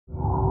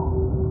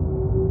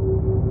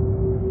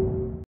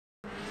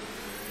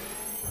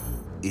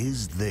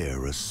Is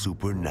there a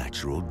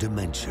supernatural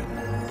dimension?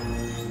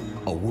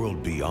 A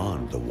world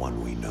beyond the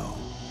one we know?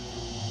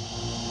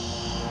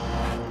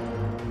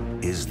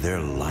 Is there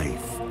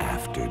life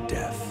after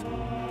death?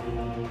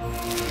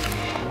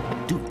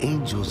 Do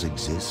angels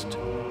exist?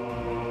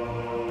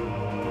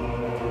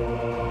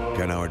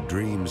 Can our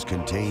dreams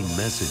contain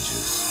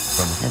messages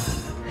from heaven?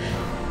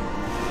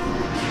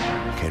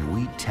 Can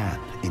we tap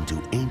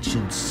into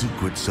ancient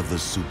secrets of the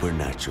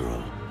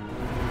supernatural?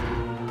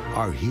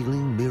 Are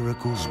healing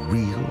miracles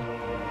real?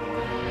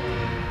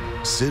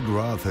 Sid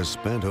Roth has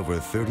spent over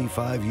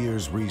 35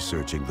 years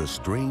researching the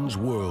strange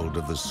world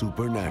of the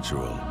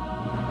supernatural.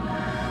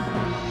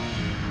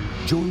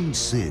 Join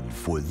Sid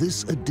for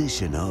this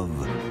edition of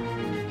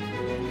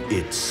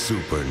It's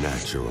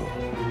Supernatural.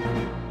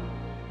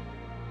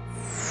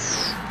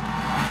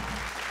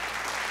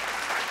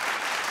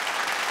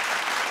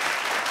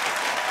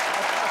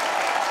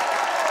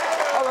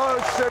 Hello,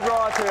 Sid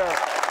Roth here.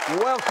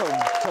 Welcome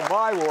to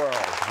my world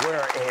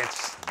where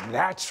it's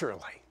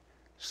naturally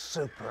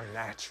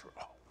supernatural.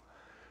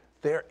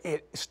 There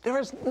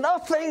is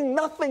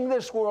nothing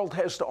this world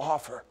has to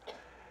offer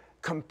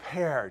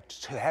compared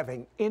to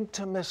having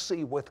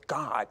intimacy with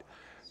God,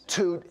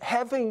 to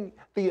having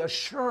the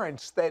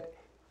assurance that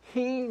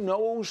He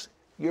knows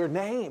your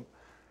name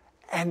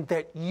and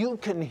that you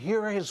can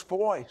hear His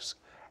voice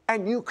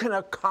and you can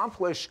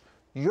accomplish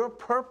your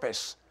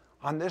purpose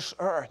on this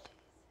earth.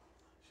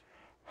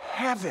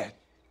 Heaven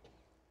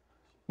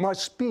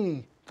must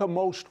be the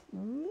most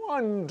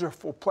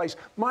wonderful place.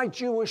 My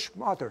Jewish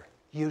mother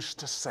used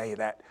to say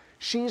that.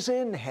 She's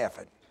in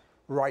heaven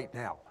right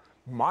now.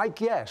 My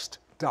guest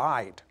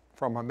died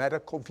from a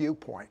medical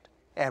viewpoint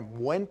and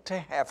went to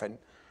heaven,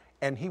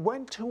 and he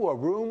went to a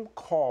room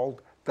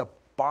called the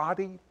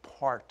body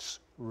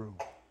parts room.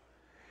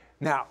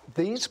 Now,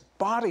 these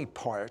body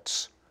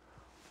parts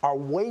are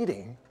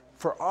waiting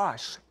for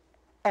us,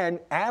 and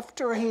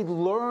after he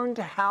learned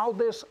how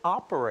this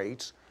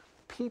operates,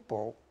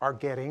 people are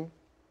getting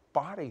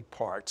body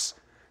parts.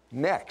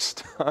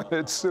 Next on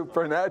It's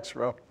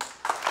Supernatural.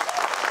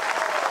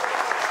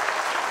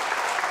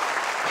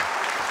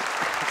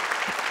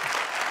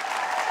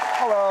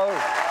 Hello,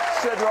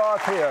 Sid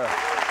Roth here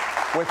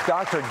with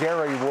Dr.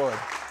 Gary Wood.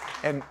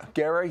 And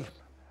Gary,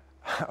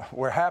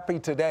 we're happy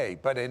today,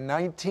 but in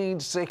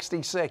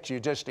 1966, you're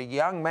just a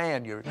young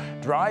man. You're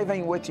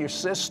driving with your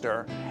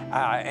sister,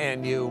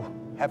 and you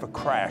have a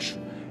crash.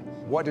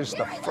 What is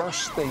the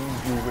first thing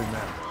you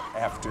remember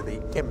after the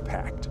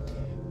impact?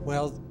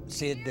 Well,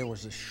 Sid, there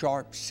was a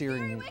sharp,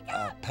 searing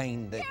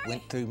pain that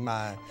went through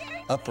my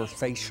upper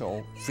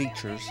facial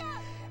features,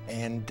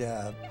 and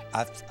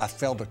I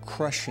felt a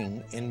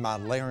crushing in my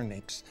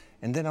larynx,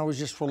 and then I was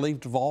just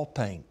relieved of all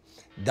pain.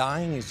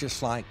 Dying is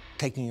just like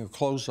taking your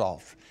clothes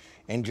off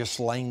and just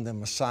laying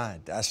them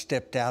aside. I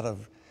stepped out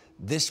of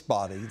this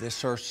body,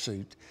 this earth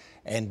suit,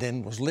 and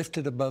then was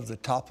lifted above the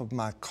top of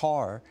my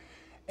car,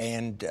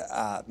 and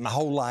my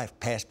whole life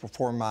passed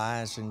before my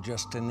eyes in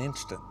just an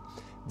instant.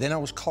 Then I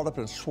was caught up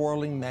in a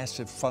swirling,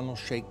 massive,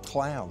 funnel-shaped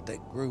cloud that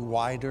grew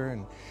wider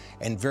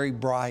and very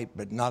bright,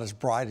 but not as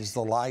bright as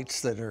the lights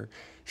that are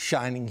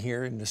shining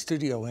here in the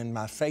studio in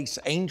my face.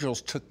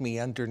 Angels took me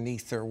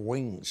underneath their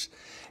wings.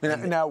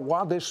 Now,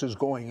 while this is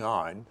going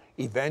on,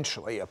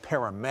 eventually a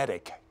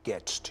paramedic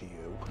gets to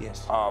you.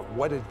 Yes.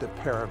 What did the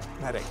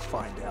paramedic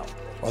find out?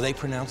 Well, they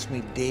pronounced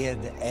me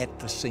dead at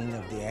the scene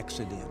of the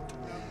accident.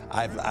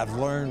 I've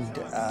learned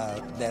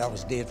that I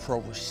was dead for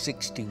over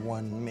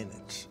 61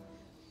 minutes.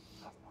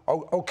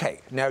 Oh,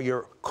 okay. Now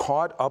you're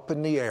caught up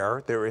in the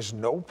air. There is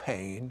no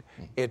pain.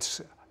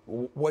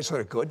 Was it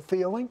a good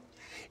feeling?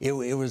 It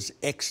was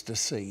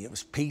ecstasy. It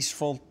was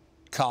peaceful,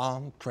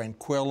 calm,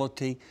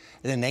 tranquility.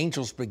 And then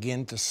angels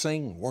began to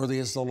sing, "Worthy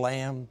is the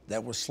Lamb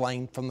that was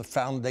slain from the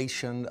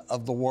foundation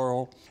of the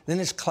world." Then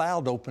this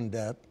cloud opened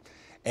up,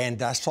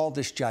 and I saw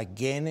this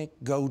gigantic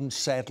golden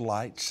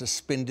satellite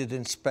suspended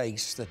in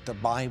space that the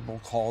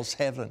Bible calls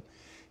heaven.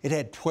 It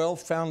had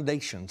 12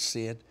 foundations,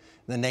 Sid.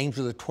 The names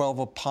of the 12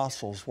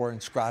 apostles were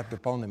inscribed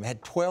upon them. It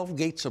had 12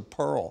 gates of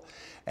pearl,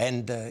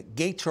 and the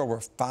gates are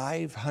over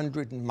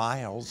 500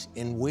 miles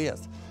in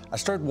width. I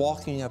started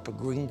walking up a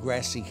green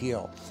grassy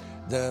hill.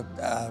 The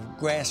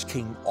grass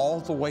came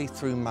all the way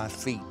through my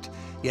feet,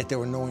 yet there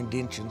were no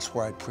indentions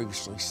where I'd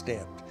previously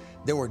stepped.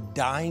 There were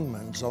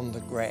diamonds on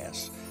the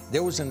grass.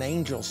 There was an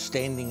angel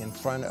standing in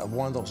front of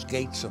one of those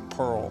gates of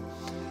pearl,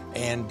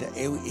 and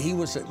he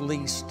was at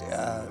least,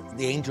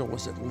 the angel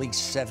was at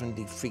least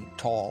 70 feet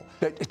tall.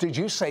 Did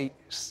you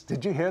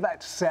hear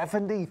that?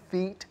 70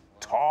 feet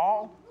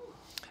tall?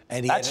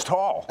 And That's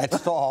tall.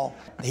 That's tall.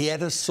 He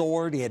had a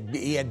sword. He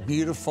had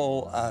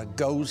beautiful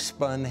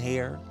gold-spun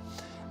hair.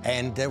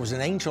 And there was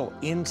an angel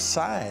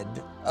inside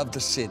of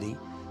the city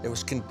that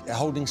was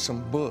holding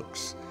some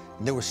books.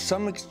 And there was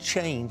some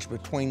exchange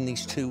between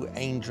these two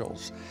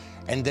angels.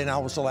 And then I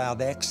was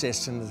allowed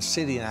access into the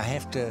city, and I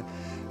have to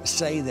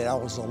say that I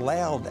was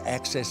allowed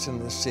access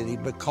into the city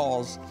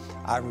because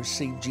I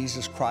received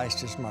Jesus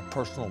Christ as my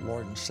personal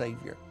Lord and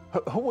Savior.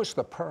 Who was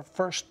the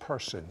first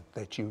person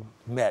that you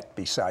met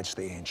besides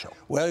the angel?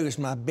 Well, he was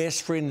my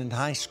best friend in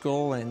high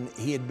school, and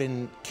he had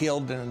been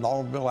killed in an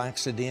automobile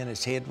accident.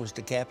 His head was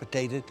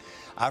decapitated.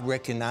 I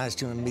recognized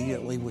him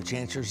immediately, which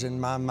answers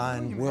in my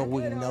mind, will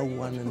we know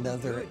one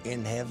another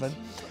in heaven?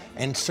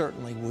 And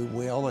certainly we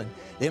will. And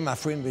then my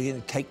friend began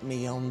to take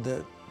me on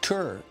the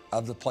tour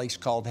of the place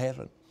called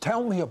heaven.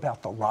 Tell me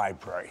about the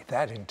library.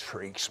 That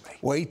intrigues me.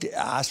 Wait,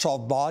 I saw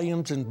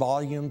volumes and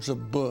volumes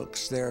of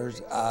books.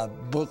 There's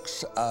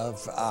books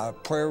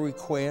of prayer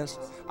requests,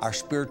 our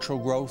spiritual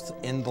growth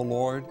in the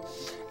Lord,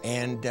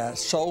 and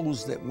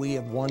souls that we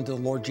have won to the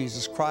Lord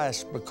Jesus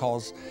Christ,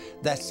 because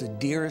that's the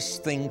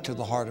dearest thing to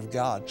the heart of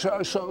God.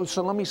 So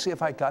let me see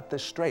if I got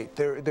this straight.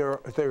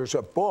 There's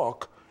a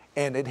book,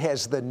 and it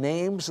has the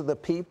names of the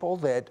people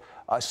that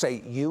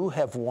say you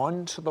have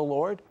won to the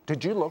Lord.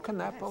 Did you look in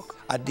that book?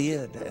 I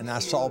did, and I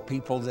saw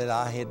people that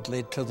I had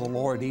led to the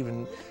Lord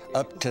even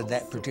up to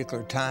that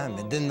particular time.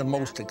 And then the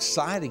most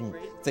exciting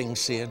thing,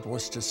 Sid,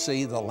 was to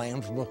see the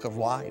Lamb's Book of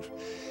Life.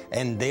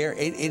 And there,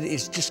 it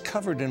is just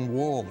covered in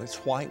wool. It's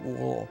white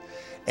wool.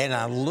 And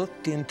I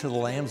looked into the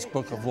Lamb's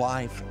Book of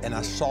Life, and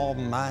I saw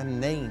my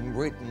name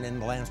written in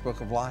the Lamb's Book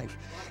of Life.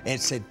 And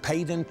it said,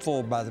 paid in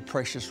full by the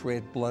precious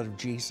red blood of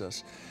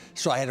Jesus.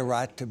 So I had a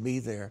right to be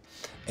there.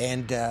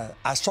 And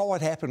I saw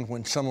what happened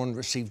when someone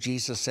received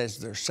Jesus as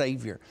their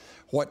Savior.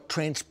 What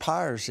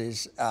transpires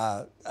is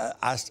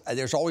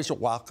there's always a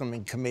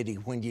welcoming committee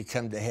when you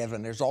come to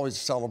heaven. There's always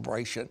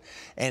celebration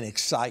and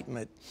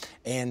excitement.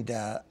 And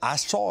I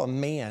saw a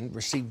man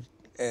receive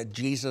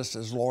Jesus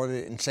as Lord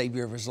and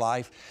Savior of his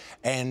life.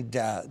 And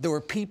there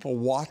were people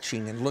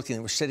watching and looking.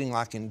 They were sitting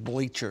like in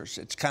bleachers.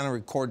 It's kind of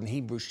recorded in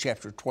Hebrews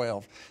chapter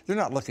 12. They're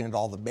not looking at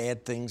all the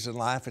bad things in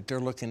life, but they're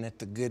looking at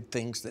the good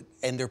things,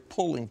 and they're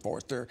pulling for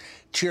us. They're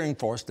cheering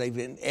for us. They've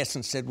in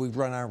essence said, we've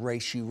run our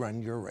race, you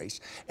run your race.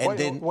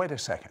 And wait a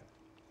second.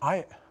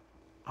 I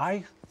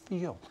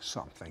feel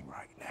something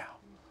right now.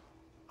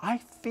 I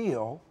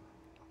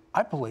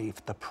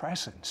believe the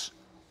presence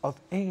of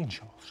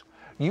angels.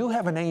 You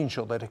have an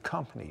angel that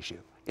accompanies you.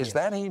 Is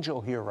that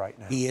angel here right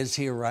now? He is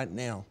here right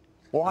now.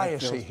 Why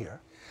is he here?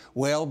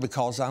 Well,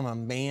 because I'm a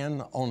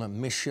man on a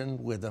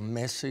mission with a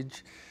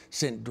message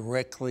sent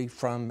directly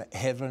from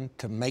heaven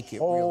to make it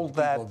real. Hold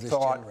that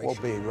thought.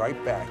 Generation. We'll be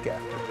right back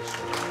after this.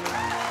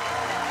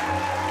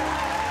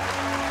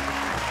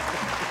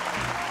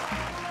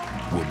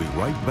 We'll be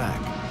right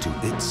back to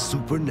It's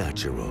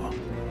Supernatural.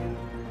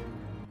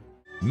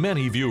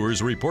 Many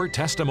viewers report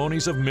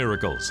testimonies of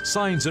miracles,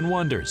 signs and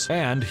wonders,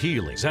 and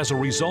healings as a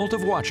result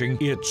of watching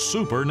It's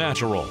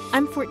Supernatural.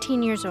 I'm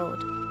 14 years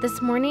old.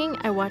 This morning,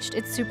 I watched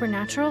It's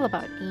Supernatural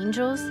about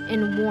angels,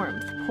 and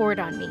warmth poured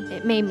on me.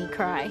 It made me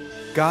cry.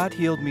 God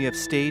healed me of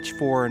stage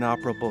 4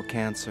 inoperable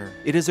cancer.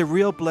 It is a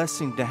real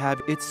blessing to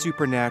have It's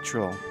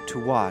Supernatural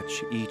to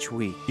watch each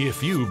week.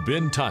 If you've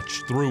been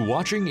touched through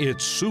watching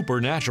It's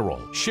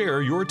Supernatural,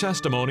 share your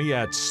testimony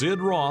at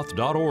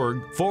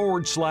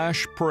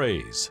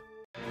sidroth.org/praise.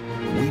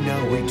 We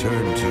now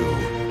return to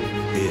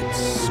It's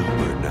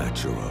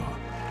Supernatural.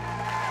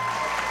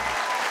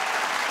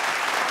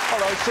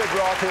 Hello, Sid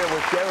Roth here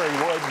with Gary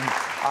Wood.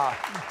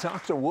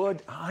 Dr.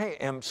 Wood, I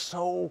am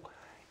so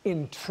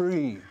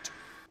intrigued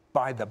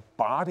by the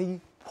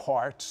body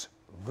parts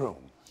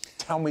room.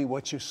 Tell me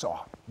what you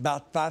saw.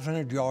 About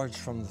 500 yards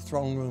from the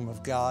throne room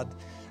of God,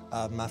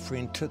 my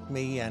friend took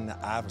me, and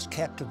I was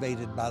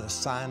captivated by the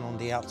sign on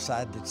the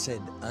outside that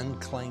said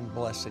unclaimed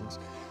blessings.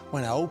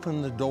 When I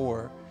opened the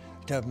door,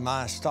 to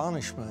my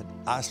astonishment,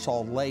 I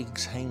saw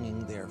legs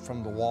hanging there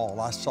from the wall.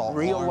 I saw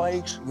real arms,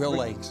 legs? Real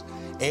legs.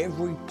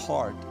 Every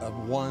part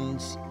of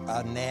one's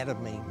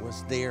anatomy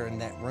was there in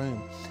that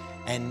room.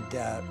 And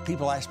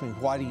people ask me,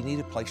 why do you need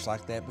a place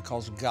like that?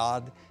 Because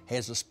God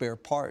has a spare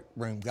part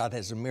room. God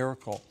has a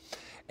miracle.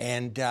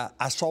 And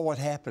I saw what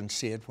happens,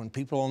 Sid, when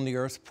people on the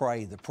earth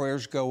pray. The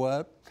prayers go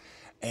up,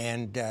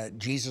 and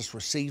Jesus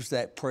receives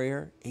that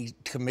prayer. He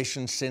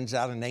commissions, sends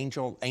out an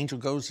angel. Angel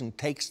goes and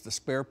takes the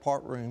spare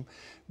part room,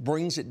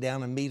 brings it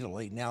down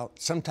immediately. Now,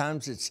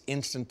 sometimes it's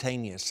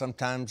instantaneous.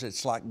 Sometimes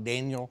it's like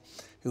Daniel,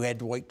 who had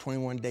to wait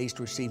 21 days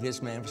to receive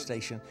his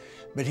manifestation.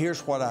 But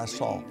here's what I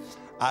saw.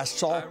 I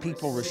saw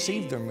people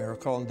receive their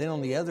miracle, and then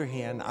on the other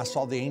hand, I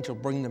saw the angel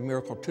bring the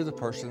miracle to the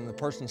person, and the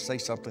person say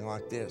something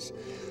like this.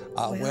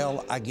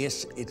 Well, I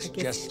guess it's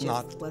just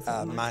not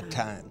my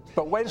time.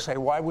 But wait a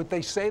second, why would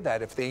they say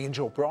that if the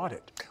angel brought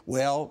it?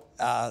 Well,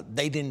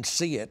 they didn't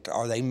see it,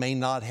 or they may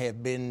not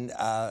have been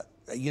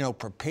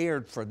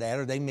prepared for that,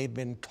 or they may have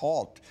been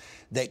taught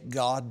that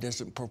God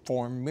doesn't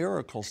perform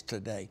miracles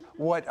today.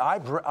 What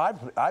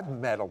I've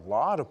met a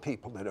lot of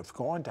people that have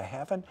gone to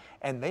heaven,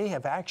 and they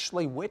have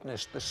actually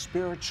witnessed the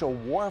spiritual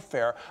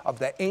warfare of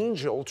the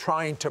angel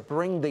trying to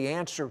bring the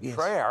answered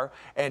prayer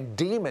and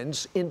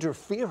demons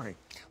interfering.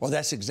 Well,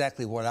 that's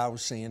exactly what I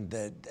was seeing.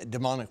 The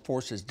demonic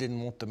forces didn't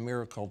want the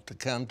miracle to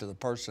come to the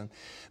person.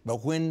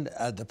 But when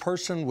the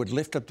person would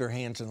lift up their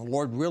hands, and the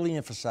Lord really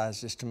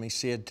emphasized this to me,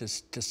 Sid, to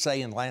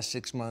say in last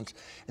 6 months,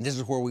 and this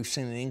is where we've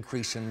seen an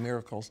increase in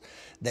miracles,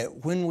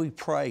 that when we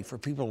pray for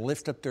people to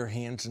lift up their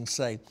hands and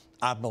say,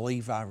 I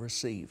believe, I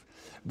receive.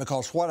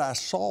 Because what I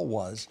saw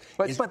was...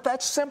 But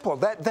that's simple.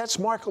 That's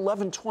Mark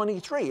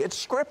 11:23. It's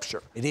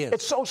Scripture. It is.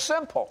 It's so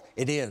simple.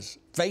 It is.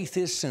 Faith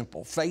is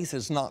simple. Faith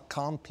is not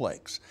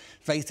complex.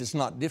 Faith is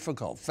not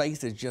difficult.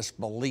 Faith is just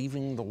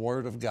believing the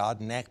Word of God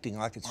and acting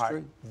like it's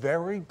true.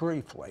 Very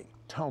briefly,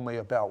 tell me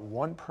about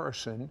one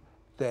person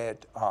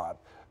that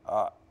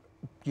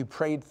you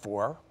prayed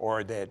for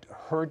or that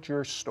heard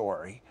your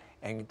story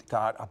and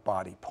got a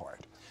body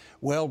part.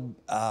 Well,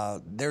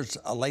 there's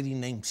a lady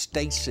named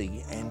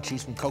Stacy, and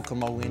she's from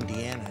Kokomo,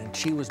 Indiana, and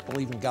she was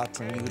believing God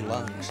for new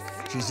lungs.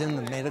 She's in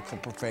the medical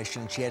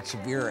profession. She had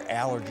severe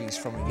allergies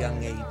from a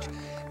young age,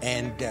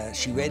 and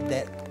she read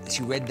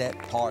that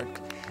part,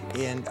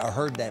 and I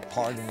heard that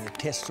part in the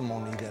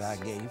testimony that I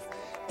gave,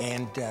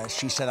 and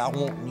she said, I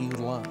want new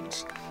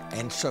lungs.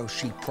 And so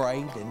she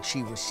prayed and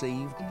she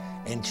received,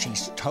 and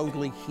she's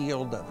totally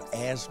healed of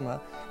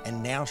asthma.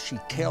 And now she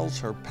tells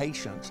her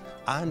patients,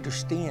 I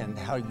understand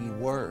how you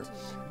were,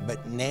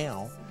 but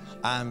now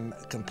I'm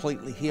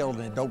completely healed.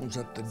 And it opens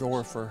up the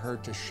door for her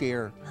to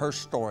share her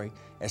story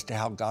as to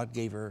how God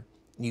gave her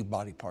new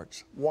body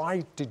parts.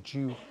 Why did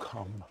you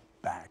come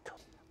back?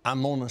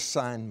 I'm on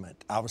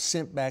assignment. I was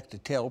sent back to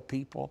tell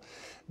people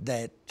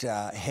that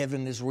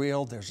heaven is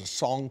real. There's a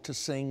song to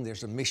sing.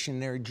 There's a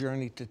missionary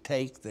journey to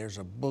take. There's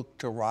a book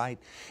to write.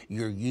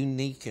 You're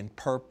unique in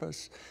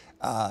purpose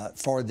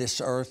for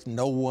this earth.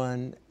 No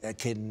one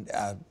can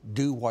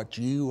do what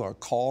you are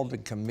called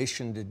and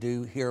commissioned to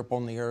do here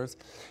upon the earth.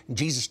 And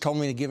Jesus told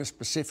me to give a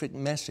specific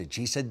message.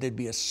 He said there'd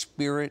be a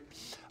spirit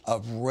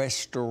of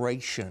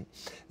restoration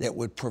that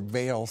would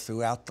prevail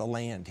throughout the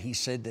land. He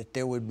said that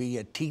there would be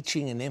a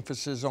teaching and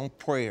emphasis on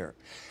prayer.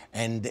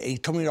 And he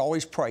told me to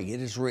always pray,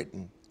 it is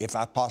written. If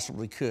I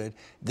possibly could,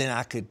 then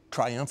I could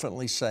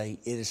triumphantly say,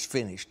 it is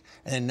finished.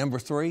 And then number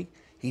 3,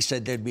 he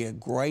said there'd be a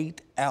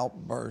great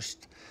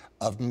outburst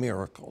of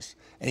miracles.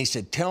 And he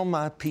said, tell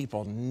my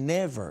people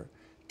never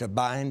to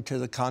buy into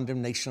the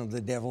condemnation of the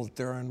devil that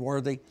they're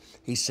unworthy.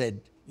 He said,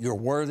 you're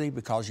worthy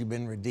because you've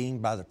been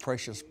redeemed by the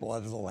precious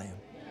blood of the Lamb.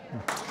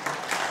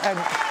 And,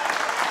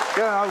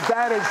 you know,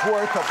 that is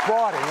worth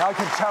applauding, I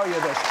can tell you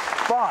this.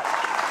 But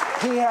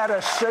he had a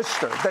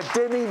sister that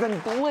didn't even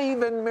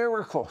believe in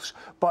miracles.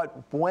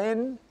 But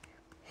when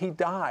he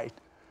died,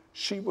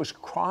 she was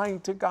crying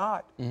to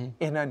God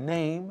in a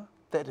name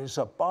that is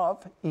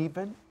above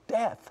even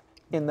death,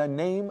 in the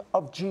name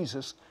of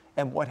Jesus.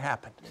 And what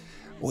happened?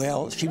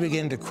 Well, she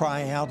began to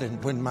cry out,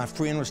 and when my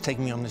friend was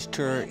taking me on this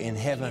tour in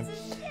heaven,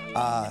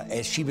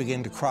 as she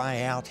began to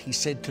cry out, he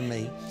said to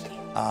me,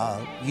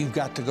 you've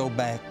got to go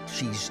back.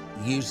 She's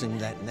using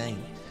that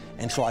name.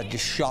 And so I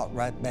just shot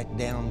right back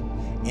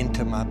down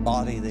into my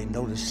body. They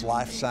noticed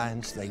life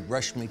signs. They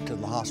rushed me to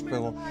the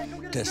hospital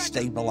to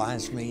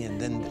stabilize me.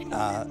 And then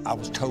I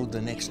was told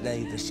the next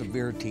day the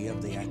severity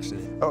of the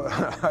accident. Oh,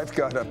 I've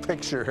got a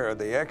picture here of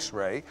the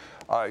x-ray.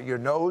 Your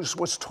nose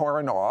was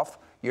torn off.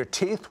 Your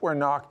teeth were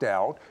knocked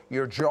out,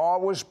 your jaw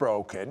was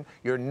broken,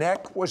 your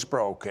neck was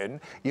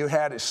broken, you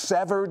had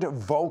severed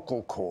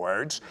vocal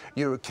cords,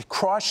 you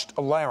crushed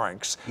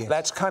larynx. Yes.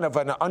 That's kind of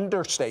an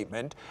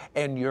understatement,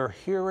 and you're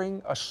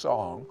hearing a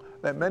song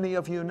that many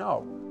of you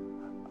know.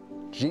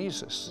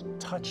 Jesus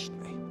touched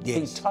me.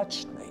 Yes. He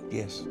touched me.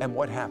 Yes. And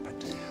what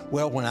happened?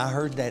 Well, when I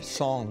heard that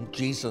song,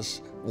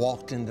 Jesus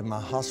walked into my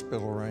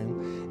hospital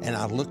room, and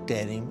I looked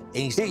at him.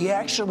 And he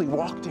actually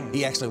walked in?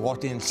 He actually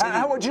walked in.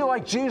 How would you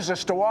like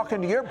Jesus to walk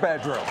into your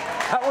bedroom?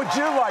 How would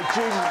you like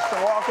Jesus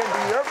to walk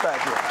into your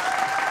bedroom?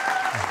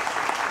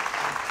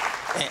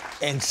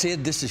 And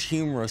Sid, this is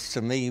humorous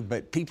to me,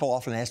 but people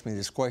often ask me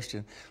this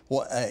question,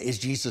 well, is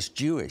Jesus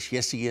Jewish?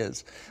 Yes, he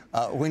is.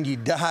 When you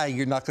die,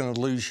 you're not going to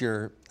lose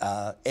your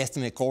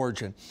ethnic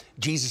origin.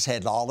 Jesus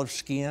had olive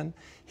skin.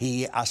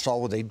 I saw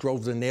where they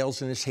drove the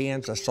nails in his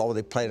hands. I saw where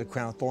they planted a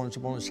crown of thorns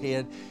upon his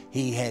head.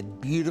 He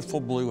had beautiful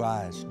blue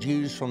eyes.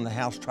 Jews from the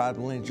house, tribe,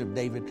 and lineage of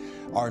David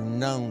are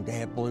known to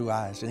have blue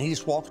eyes. And he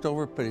just walked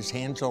over, put his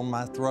hands on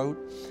my throat.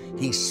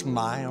 He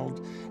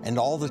smiled. And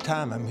all the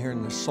time I'm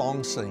hearing the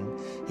song sing.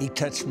 He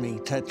touched me,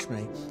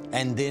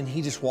 and then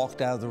he just walked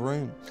out of the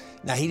room.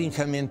 Now, he didn't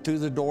come in through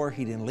the door.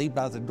 He didn't leave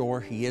by the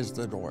door. He is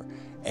the door.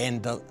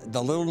 And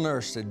the little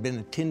nurse that had been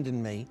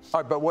attending me.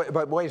 All right,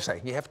 but wait a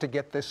second. You have to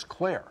get this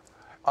clear.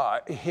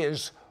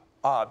 His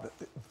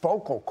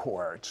vocal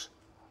cords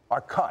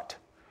are cut.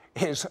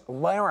 His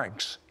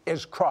larynx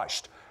is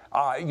crushed.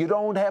 You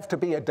don't have to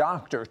be a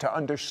doctor to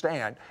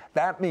understand.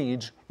 That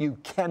means you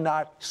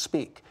cannot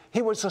speak.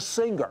 He was a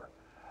singer.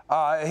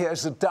 He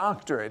has a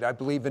doctorate, I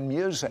believe, in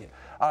music.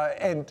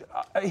 And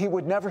he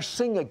would never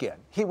sing again.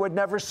 He would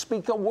never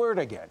speak a word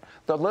again.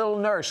 The little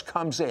nurse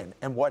comes in,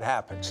 and what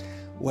happens?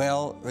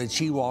 Well, when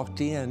she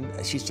walked in,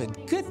 she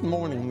said, "Good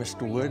morning,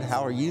 Mr. Wood.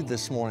 How are you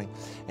this morning?"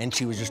 And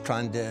she was just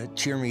trying to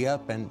cheer me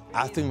up, and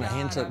I threw my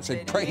hands up and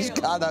said, "Praise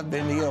God, I've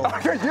been healed."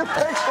 Can you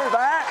picture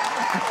that?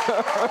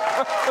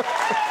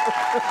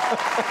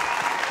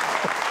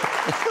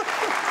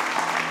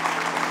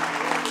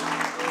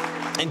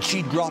 And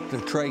she dropped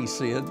a tray,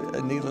 Sid,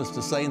 needless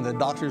to say, and the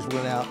doctors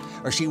went out,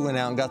 or she went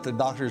out and got the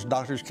doctors.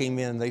 Doctors came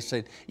in and they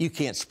said, you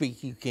can't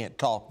speak, you can't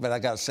talk, but I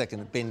got a second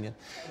opinion.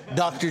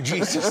 Dr.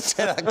 Jesus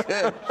said I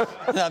could,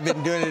 and I've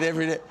been doing it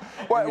every day.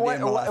 What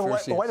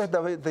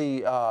did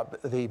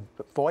the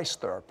voice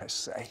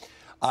therapist say?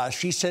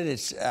 She said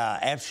it's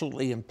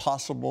absolutely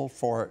impossible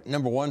for,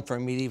 number one, for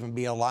me to even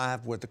be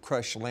alive with the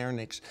crushed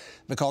larynx,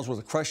 because with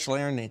a crushed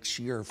larynx,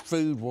 your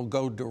food will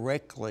go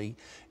directly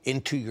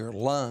into your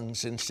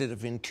lungs instead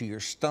of into your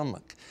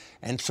stomach.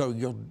 And so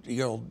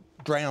you'll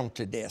drown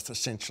to death,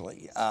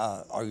 essentially,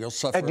 or you'll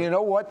suffer. And you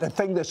know what? The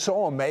thing that's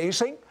so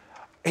amazing,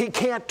 he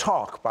can't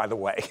talk, by the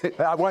way.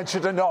 I want you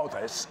to know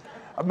this,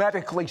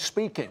 medically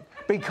speaking,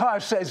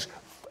 because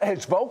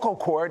his vocal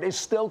cord is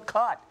still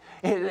cut.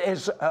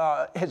 His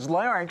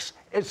larynx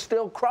is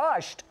still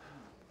crushed.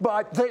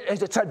 But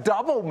it's a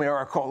double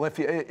miracle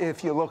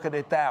if you look at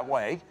it that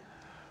way.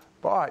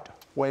 But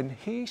when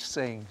he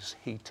sings,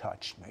 "He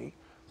Touched Me,"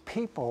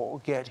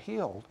 people get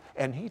healed.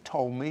 And he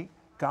told me,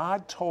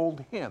 God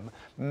told him,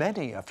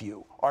 many of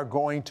you are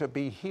going to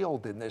be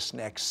healed in this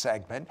next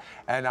segment.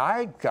 And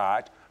I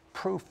got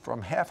proof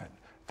from heaven.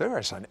 There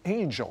is an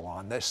angel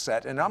on this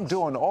set, and I'm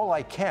doing all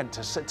I can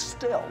to sit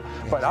still.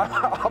 But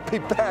I'll be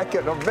back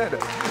in a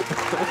minute.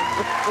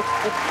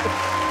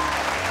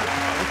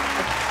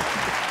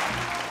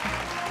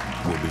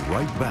 We'll be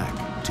right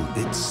back to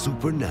It's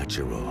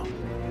Supernatural.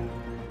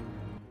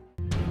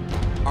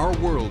 Our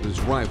world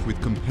is rife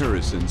with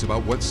comparisons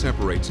about what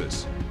separates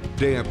us.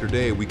 Day after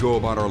day, we go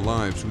about our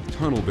lives with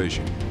tunnel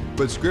vision.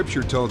 But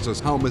Scripture tells us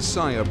how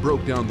Messiah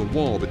broke down the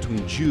wall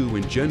between Jew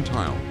and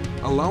Gentile,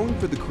 allowing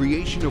for the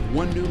creation of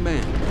one new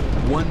man,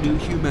 one new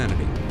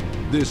humanity.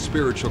 This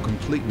spiritual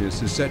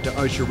completeness is set to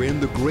usher in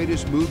the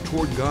greatest move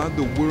toward God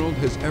the world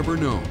has ever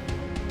known.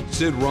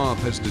 Sid Roth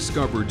has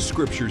discovered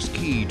Scripture's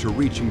key to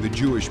reaching the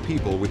Jewish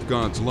people with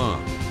God's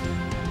love.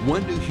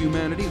 One new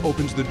humanity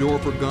opens the door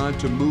for God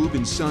to move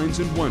in signs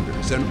and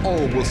wonders, and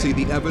all will see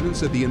the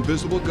evidence of the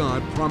invisible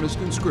God promised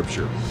in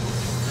Scripture.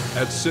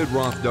 At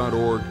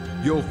sidroth.org,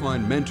 you'll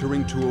find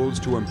mentoring tools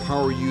to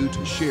empower you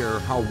to share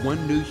how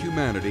one new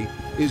humanity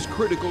is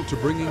critical to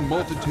bringing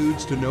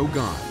multitudes to know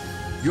God.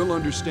 You'll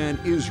understand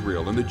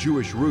Israel and the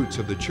Jewish roots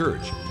of the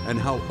church, and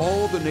how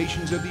all the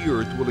nations of the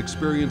earth will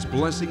experience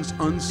blessings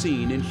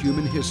unseen in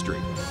human history.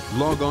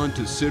 Log on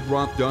to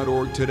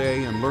sidroth.org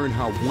today and learn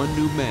how one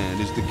new man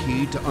is the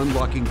key to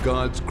unlocking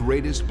God's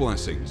greatest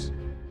blessings.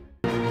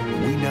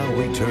 We now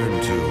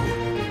return to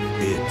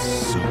It's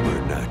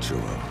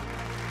Supernatural.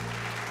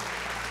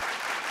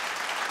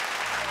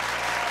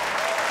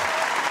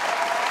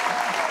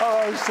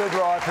 Hello, Sid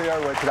Roth here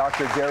with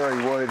Dr.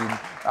 Gary Wood. And,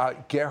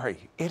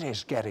 Gary, it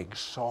is getting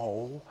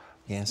so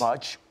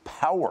much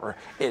power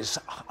is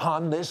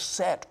on this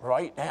set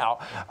right now.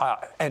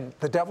 And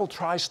the devil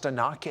tries to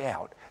knock you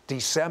out.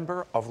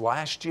 December of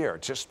last year,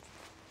 just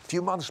a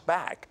few months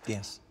back,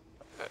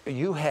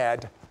 you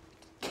had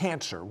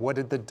cancer.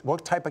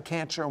 What type of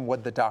cancer, and what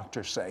did the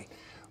doctor say?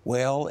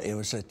 Well, it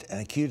was an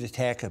acute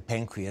attack of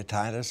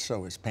pancreatitis,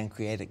 so it's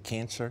pancreatic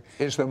cancer.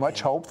 Is there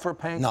much hope for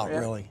pancreas? Not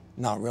really,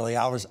 not really.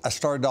 I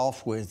started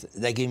off with,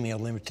 they gave me a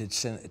limited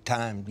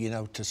time,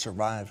 to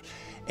survive.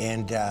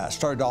 And I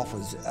started off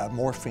with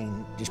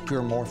morphine, just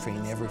pure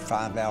morphine, every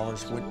 5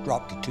 hours,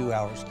 dropped to 2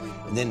 hours,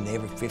 and then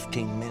every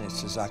 15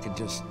 minutes as I could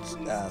just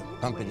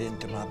pump it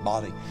into my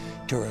body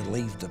to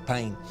relieve the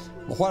pain.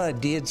 But what I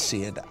did,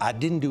 Sid, I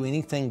didn't do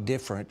anything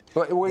different.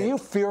 But were you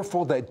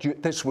fearful that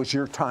this was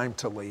your time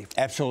to leave?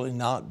 Absolutely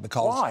not,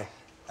 because why?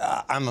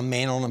 I'm a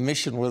man on a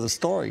mission with a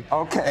story.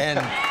 Okay. And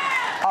all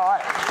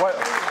right.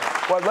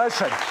 Well,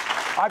 listen,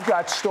 I've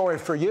got a story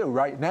for you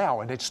right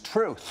now, and it's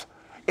truth.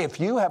 If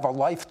you have a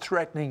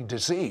life-threatening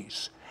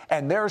disease,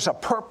 and there's a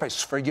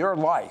purpose for your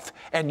life,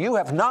 and you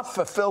have not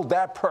fulfilled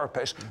that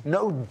purpose,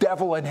 no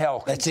devil in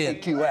hell can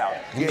take you out.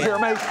 You hear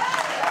me?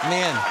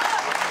 Man.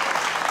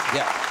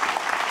 Yeah.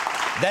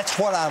 That's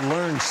what I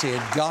learned,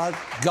 Sid.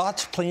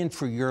 God's plan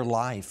for your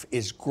life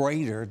is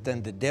greater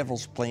than the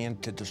devil's plan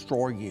to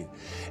destroy you.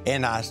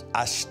 And I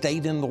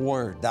stayed in the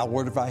Word. Thy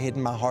Word have I hid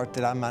in my heart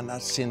that I might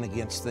not sin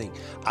against thee.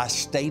 I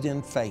stayed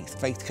in faith.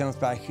 Faith cometh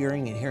by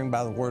hearing, and hearing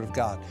by the Word of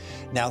God.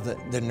 Now,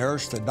 the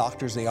nurse, the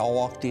doctors, they all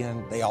walked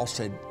in. They all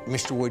said,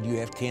 Mr. Wood, you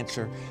have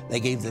cancer. They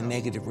gave the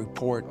negative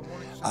report.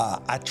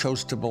 I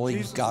chose to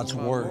believe God's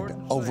Word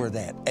over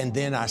that. And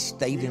then I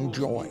stayed in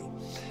joy.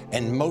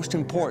 And most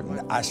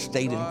important, I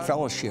stayed in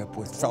fellowship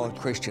with fellow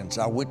Christians.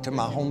 I went to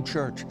my home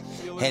church,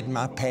 had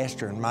my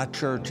pastor in my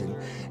church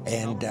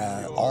and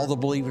all the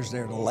believers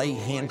there to lay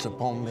hands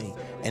upon me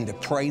and to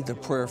pray the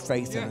prayer of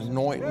faith and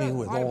anoint me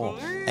with oil.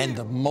 And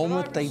the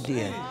moment they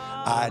did,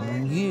 I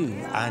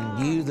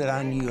knew that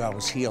I knew I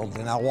was healed.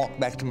 And I walked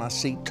back to my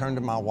seat, turned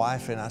to my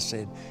wife, and I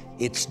said,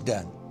 it's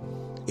done.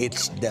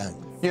 It's done.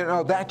 You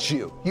know, that's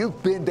you.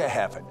 You've been to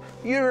heaven.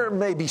 You're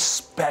maybe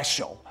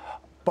special,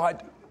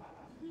 but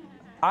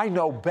I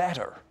know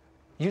better.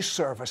 You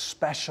serve a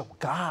special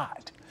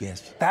God.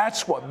 Yes.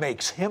 That's what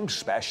makes him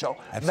special.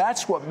 Absolutely.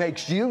 That's what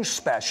makes you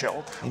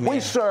special. Amen.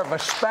 We serve a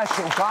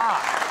special God.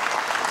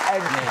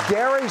 And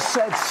Gary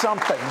said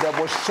something that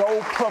was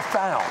so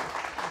profound.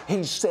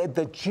 He said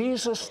that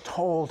Jesus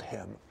told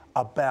him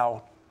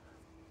about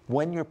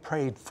when you're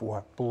prayed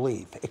for,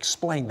 believe.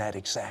 Explain that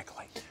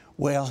exactly.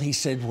 Well, he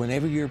said,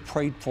 whenever you're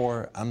prayed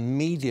for,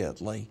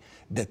 immediately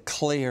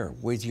declare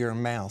with your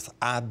mouth,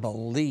 I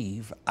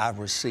believe, I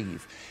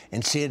receive.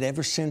 And Sid,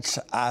 ever since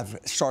I've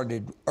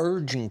started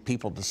urging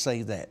people to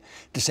say that,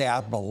 to say, I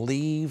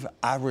believe,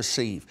 I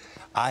receive,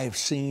 I've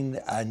seen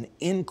an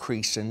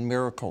increase in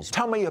miracles.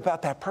 Tell me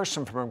about that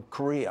person from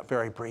Korea,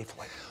 very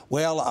briefly.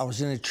 Well, I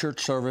was in a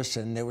church service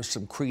and there was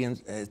some Korean,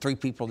 3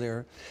 people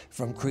there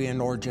from Korean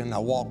origin. I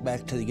walked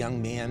back to the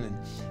young man and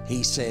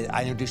he said,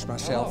 I introduced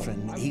myself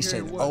and he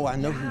said, oh, I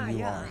know who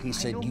you are. He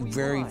said, you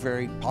very,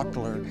 very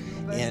popular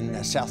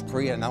in South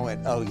Korea. And I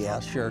went, oh yeah,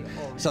 sure,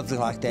 something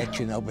like that,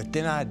 you know. But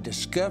then I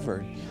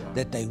discovered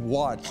that they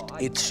watched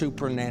It's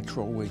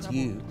Supernatural with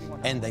you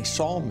and they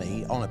saw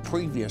me on a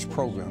previous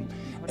program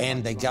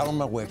and they got on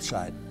my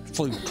website,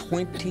 flew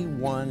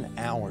 21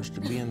 hours to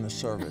be in the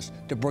service,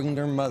 to bring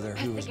their mother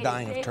who was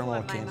dying of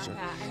terminal cancer,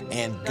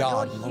 and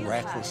God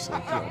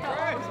miraculously healed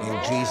her. In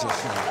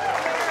Jesus' name.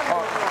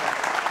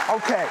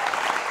 Okay,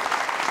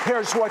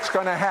 here's what's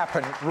going to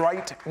happen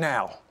right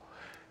now.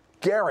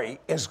 Gary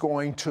is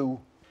going to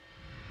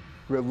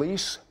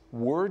release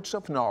words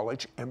of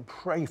knowledge and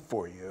pray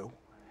for you,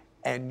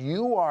 and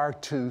you are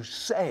to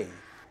say,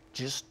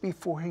 just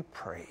before he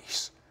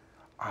prays,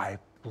 I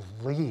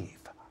believe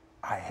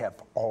I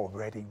have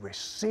already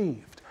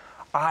received.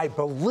 I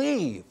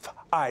believe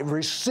I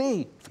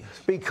receive,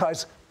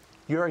 because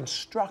you're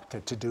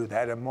instructed to do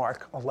that in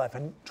Mark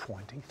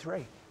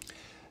 11:23.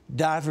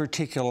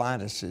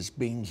 Diverticulitis is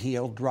being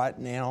healed right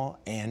now,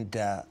 and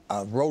a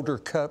rotor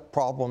cuff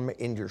problem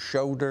in your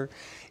shoulder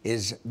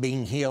is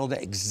being healed.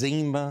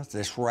 Eczema,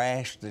 this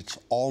rash that's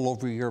all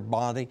over your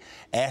body.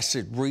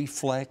 Acid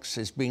reflux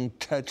is being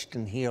touched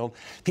and healed.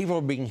 People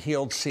are being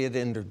healed, Sid,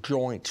 in their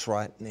joints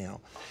right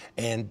now.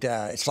 And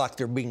it's like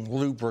they're being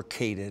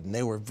lubricated, and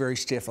they were very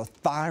stiff. A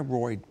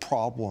thyroid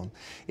problem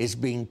is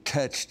being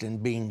touched and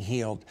being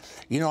healed.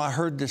 You know, I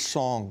heard this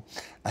song,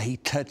 He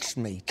touched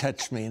me,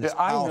 and it's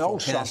powerful. I know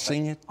Can I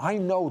sing it? I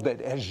know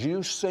that as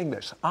you sing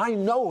this, I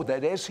know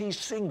that as he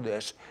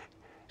sings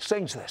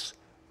this,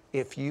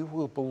 if you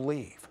will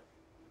believe,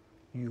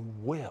 you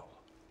will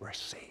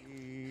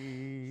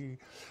receive.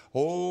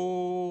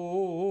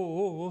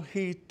 Oh,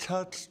 he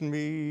touched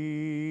me.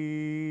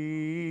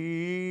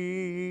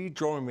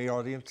 Join me,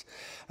 audience.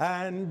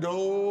 And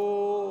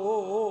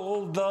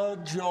oh, the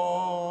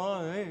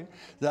joy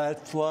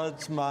that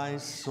floods my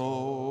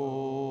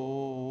soul.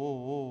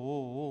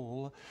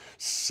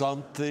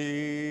 Something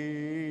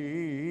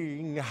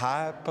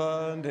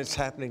happened. It's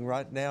happening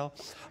right now.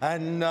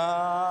 And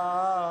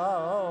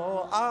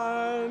now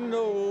I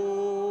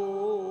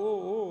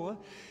know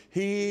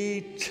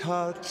he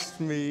touched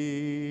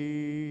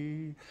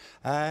me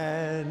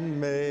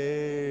and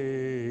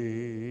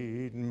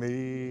made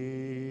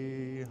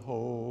me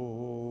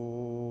whole.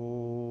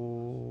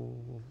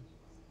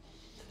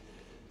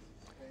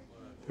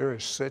 There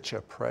is such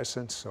a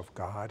presence of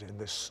God in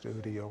this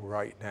studio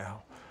right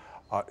now.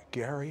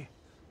 Gary,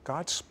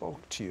 God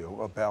spoke to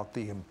you about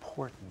the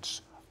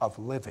importance of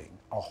living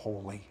a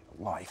holy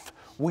life.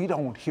 We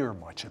don't hear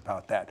much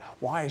about that.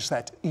 Why is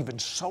that even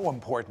so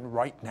important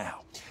right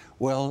now?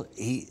 Well,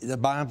 the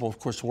Bible, of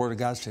course, the Word of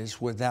God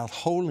says, without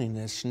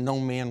holiness, no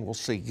man will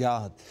see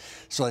God.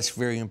 So that's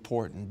very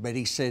important. But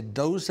he said,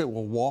 those that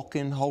will walk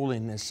in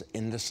holiness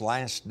in this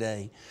last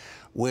day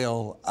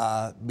will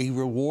be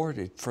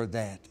rewarded for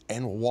that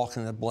and will walk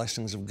in the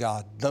blessings of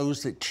God.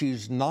 Those that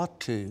choose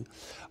not to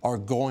are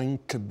going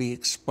to be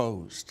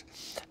exposed.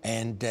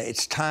 And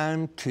it's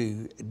time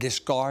to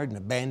discard and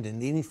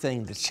abandon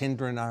anything that's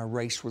hindering our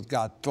race with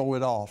God. Throw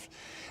it off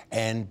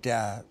and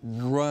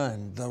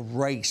run the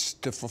race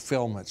to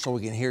fulfillment, so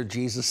we can hear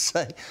Jesus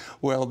say,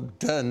 well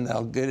done,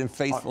 thou good and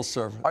faithful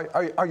servant.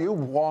 Are you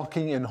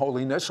walking in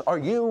holiness? Are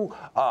you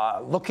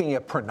looking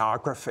at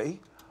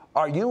pornography?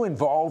 Are you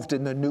involved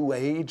in the New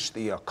Age,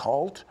 the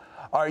occult?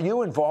 Are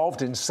you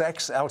involved in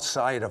sex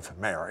outside of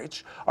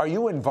marriage? Are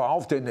you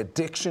involved in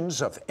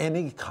addictions of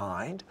any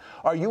kind?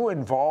 Are you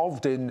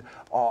involved in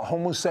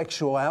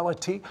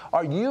homosexuality?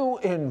 Are you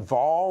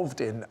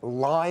involved in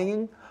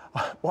lying?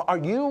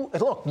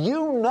 Look,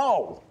 you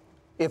know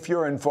if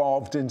you're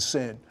involved in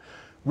sin.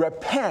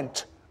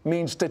 Repent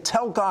means to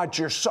tell God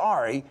you're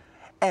sorry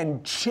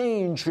and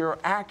change your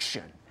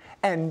action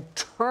and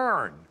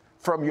turn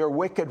from your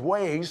wicked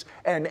ways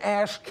and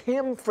ask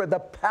Him for the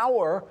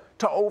power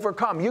to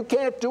overcome. You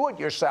can't do it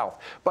yourself.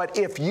 But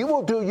if you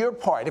will do your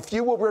part, if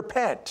you will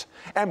repent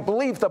and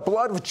believe the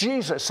blood of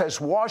Jesus has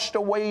washed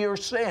away your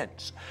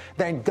sins,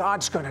 then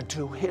God's going to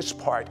do His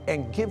part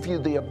and give you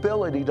the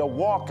ability to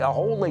walk a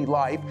holy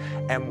life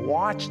and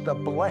watch the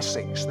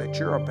blessings that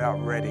you're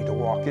about ready to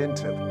walk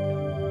into.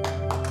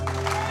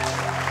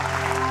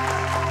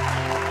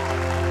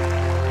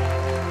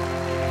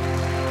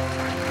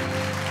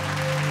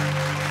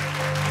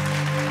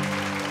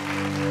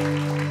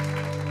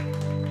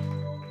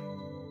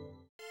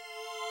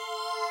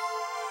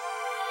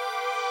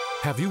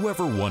 Have you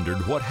ever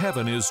wondered what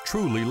heaven is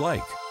truly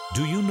like?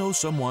 Do you know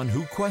someone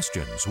who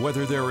questions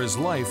whether there is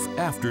life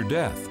after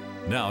death?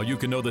 Now you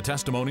can know the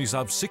testimonies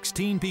of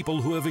 16 people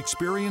who have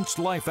experienced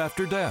life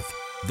after death.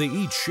 They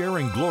each share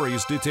in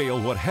glorious detail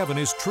what heaven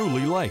is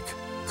truly like.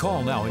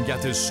 Call now and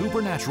get this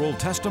supernatural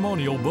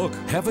testimonial book,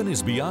 Heaven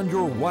is Beyond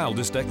Your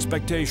Wildest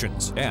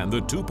Expectations, and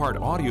the 2-part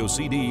audio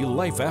CD,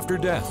 Life After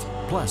Death.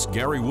 Plus,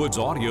 Gary Wood's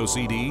audio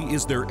CD,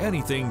 Is There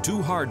Anything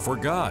Too Hard for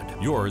God?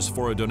 Yours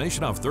for a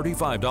donation of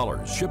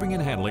 $35. Shipping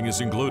and handling is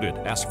included.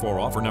 Ask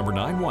for offer number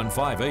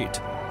 9158.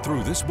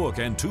 Through this book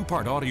and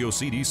 2-part audio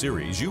CD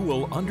series, you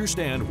will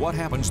understand what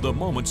happens the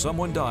moment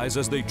someone dies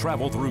as they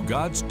travel through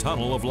God's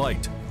tunnel of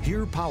light.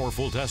 Hear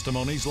powerful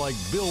testimonies like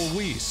Bill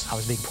Weiss. I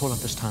was being pulled up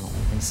this tunnel,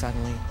 and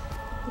suddenly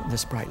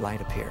this bright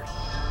light appeared.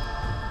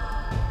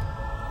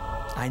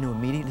 I knew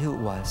immediately who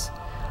it was.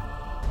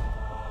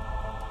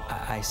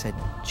 I said,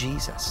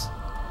 Jesus.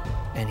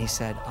 And he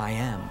said, I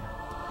am.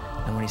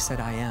 And when he said,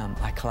 I am,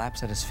 I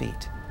collapsed at his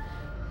feet.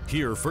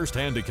 Hear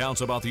firsthand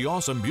accounts about the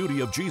awesome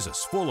beauty of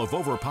Jesus, full of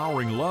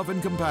overpowering love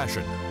and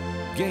compassion.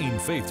 Gain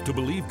faith to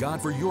believe God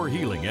for your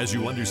healing as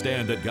you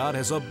understand that God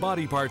has a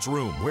body parts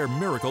room where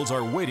miracles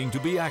are waiting to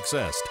be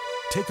accessed.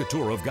 Take a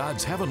tour of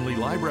God's heavenly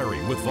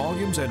library with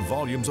volumes and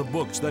volumes of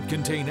books that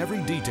contain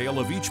every detail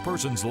of each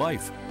person's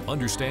life.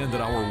 Understand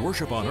that our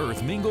worship on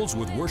earth mingles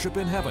with worship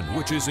in heaven,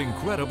 which is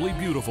incredibly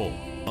beautiful.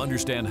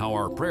 Understand how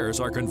our prayers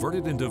are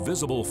converted into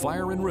visible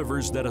fire and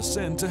rivers that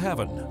ascend to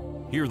heaven.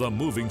 Hear the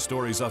moving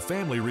stories of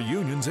family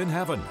reunions in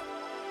heaven.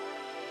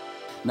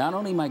 Not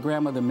only my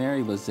grandmother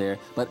Mary was there,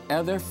 but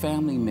other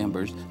family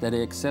members that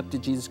had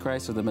accepted Jesus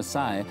Christ or the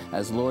Messiah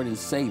as Lord and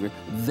Savior,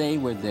 they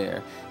were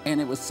there.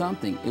 And it was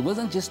something. It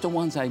wasn't just the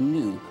ones I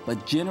knew,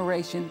 but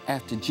generation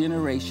after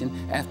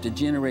generation after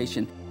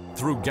generation.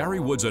 Through Gary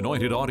Wood's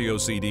anointed audio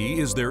CD,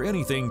 Is There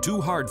Anything Too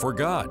Hard for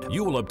God?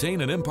 You will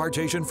obtain an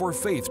impartation for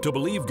faith to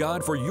believe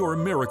God for your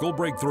miracle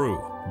breakthrough.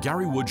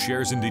 Gary Wood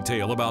shares in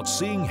detail about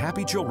seeing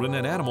happy children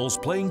and animals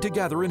playing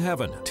together in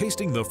heaven,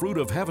 tasting the fruit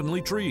of heavenly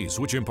trees,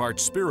 which impart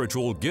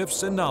spiritual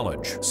gifts and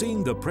knowledge,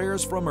 seeing the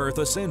prayers from earth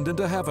ascend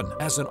into heaven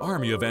as an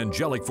army of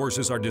angelic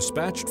forces are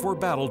dispatched for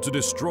battle to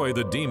destroy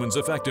the demon's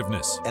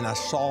effectiveness. And I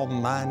saw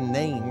my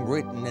name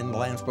written in the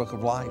Lamb's Book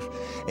of Life,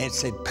 and it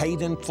said,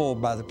 paid in full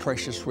by the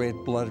precious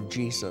red blood of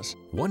Jesus.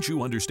 Once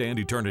you understand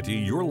eternity,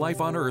 your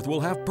life on earth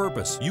will have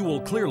purpose. You will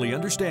clearly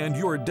understand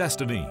your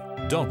destiny.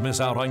 Don't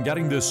miss out on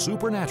getting this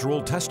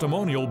supernatural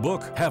testimonial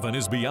book, Heaven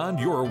is Beyond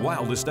Your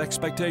Wildest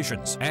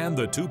Expectations, and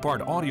the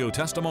 2-part audio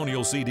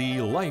testimonial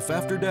CD, Life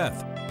After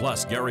Death.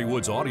 Plus, Gary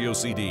Wood's audio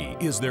CD,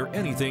 Is There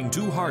Anything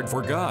Too Hard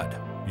for God?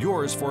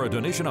 Yours for a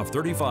donation of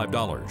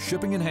 $35.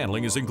 Shipping and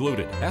handling is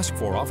included. Ask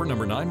for offer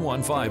number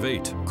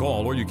 9158.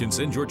 Call or you can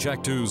send your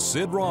check to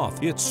Sid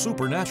Roth. It's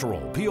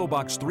Supernatural, P.O.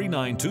 Box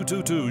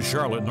 39222,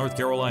 Charlotte, North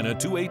Carolina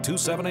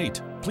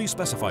 28278. Please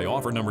specify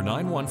offer number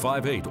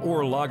 9158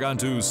 or log on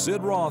to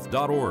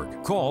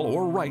sidroth.org. Call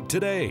or write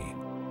today.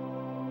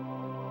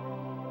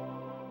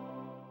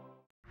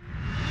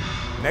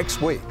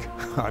 Next week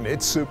on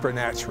It's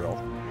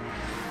Supernatural,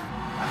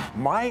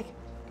 my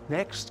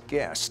next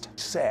guest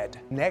said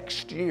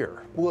next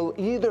year will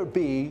either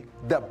be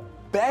the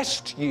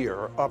best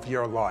year of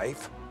your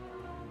life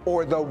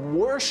or the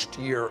worst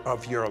year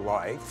of your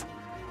life,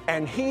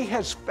 and he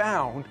has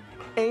found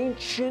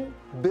ancient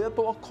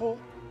biblical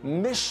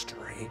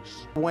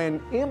mysteries,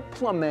 when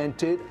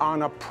implemented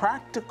on a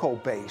practical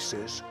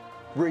basis,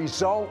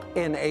 result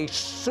in a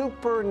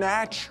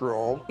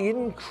supernatural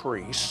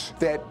increase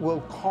that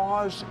will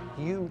cause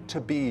you to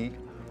be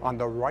on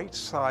the right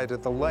side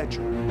of the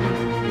ledger.